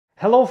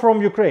Hello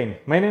from Ukraine,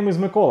 my name is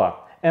Mykola,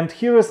 and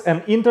here is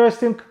an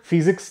interesting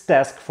physics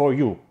task for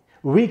you.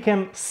 We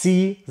can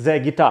see the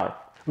guitar.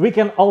 We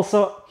can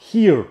also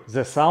hear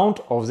the sound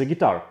of the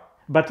guitar.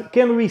 But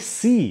can we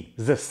see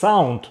the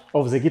sound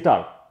of the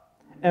guitar?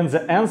 And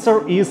the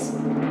answer is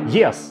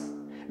yes,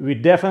 we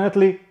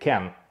definitely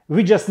can.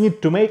 We just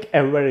need to make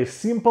a very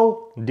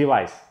simple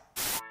device.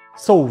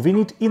 So we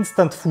need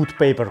instant food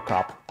paper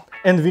cup,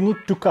 and we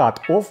need to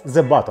cut off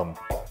the bottom.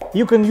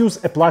 You can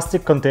use a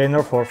plastic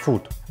container for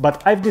food,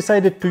 but I've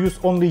decided to use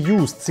only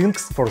used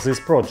things for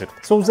this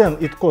project, so then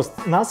it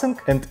costs nothing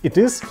and it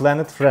is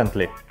planet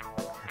friendly.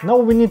 Now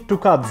we need to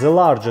cut the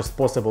largest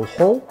possible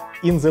hole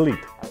in the lid.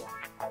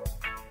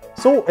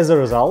 So as a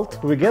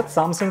result we get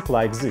something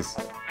like this.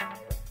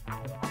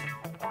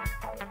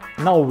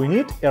 Now we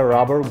need a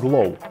rubber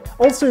glue.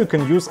 Also you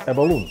can use a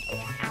balloon.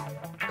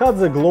 Cut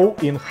the glue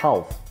in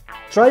half.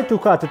 Try to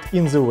cut it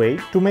in the way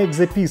to make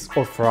the piece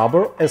of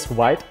rubber as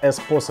wide as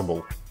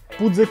possible.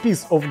 Put the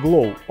piece of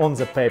glue on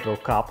the paper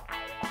cup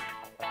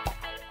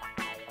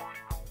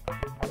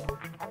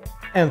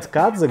and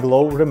cut the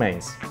glue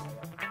remains.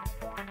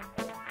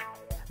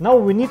 Now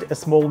we need a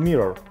small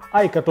mirror.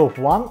 I cut off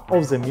one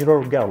of the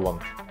mirror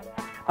garland.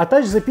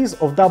 Attach the piece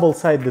of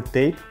double-sided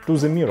tape to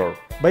the mirror.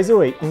 By the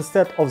way,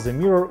 instead of the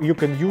mirror you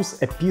can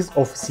use a piece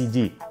of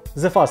CD.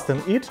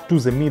 Fasten it to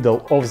the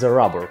middle of the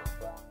rubber.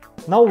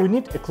 Now we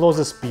need a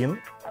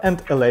clothespin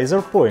and a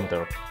laser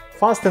pointer.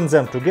 Fasten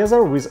them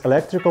together with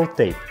electrical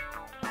tape.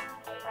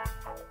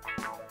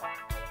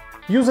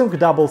 Using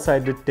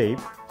double-sided tape,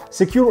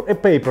 secure a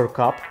paper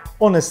cup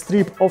on a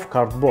strip of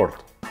cardboard.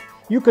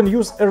 You can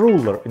use a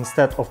ruler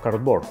instead of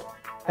cardboard.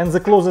 And the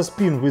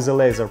clothespin with a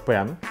laser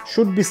pen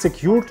should be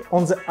secured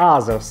on the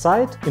other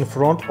side in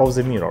front of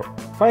the mirror.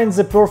 Find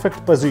the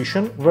perfect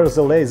position where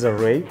the laser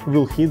ray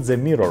will hit the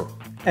mirror.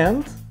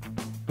 And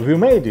we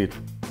made it!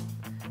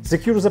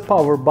 Secure the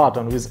power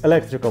button with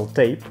electrical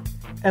tape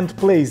and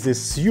place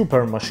this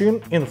super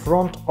machine in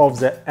front of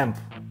the amp.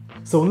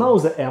 So now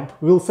the amp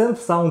will send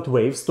sound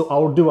waves to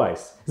our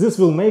device. This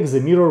will make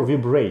the mirror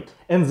vibrate,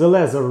 and the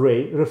laser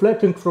ray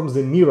reflecting from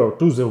the mirror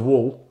to the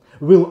wall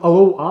will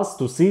allow us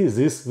to see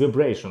these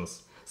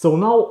vibrations. So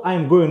now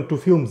I'm going to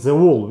film the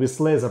wall with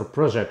laser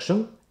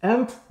projection,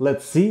 and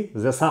let's see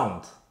the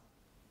sound.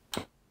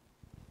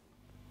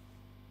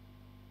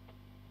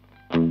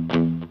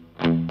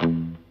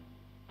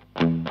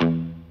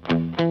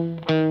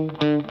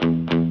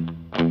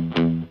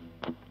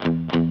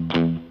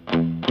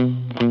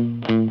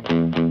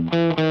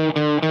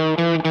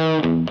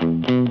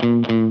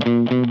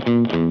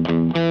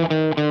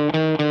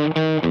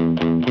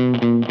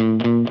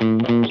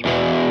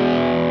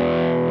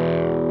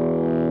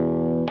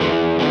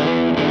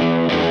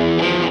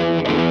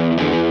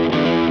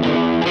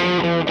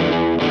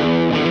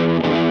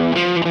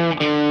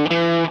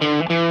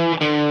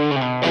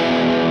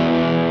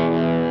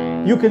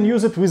 You can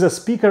use it with a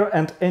speaker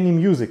and any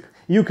music.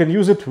 You can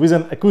use it with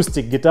an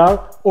acoustic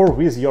guitar or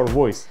with your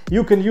voice.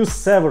 You can use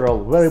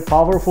several very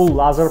powerful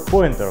laser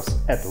pointers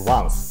at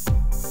once.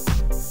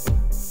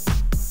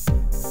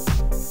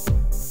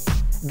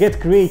 Get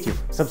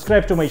creative,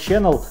 subscribe to my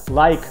channel,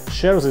 like,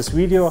 share this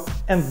video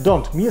and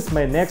don't miss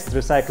my next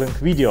recycling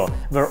video,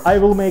 where I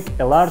will make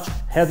a Large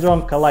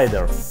Hadron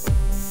Collider.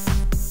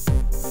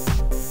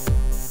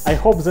 I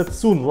hope that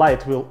soon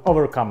light will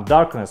overcome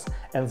darkness,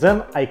 and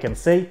then I can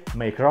say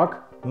make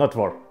rock, not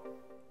war.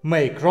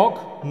 Make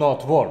rock,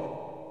 not war.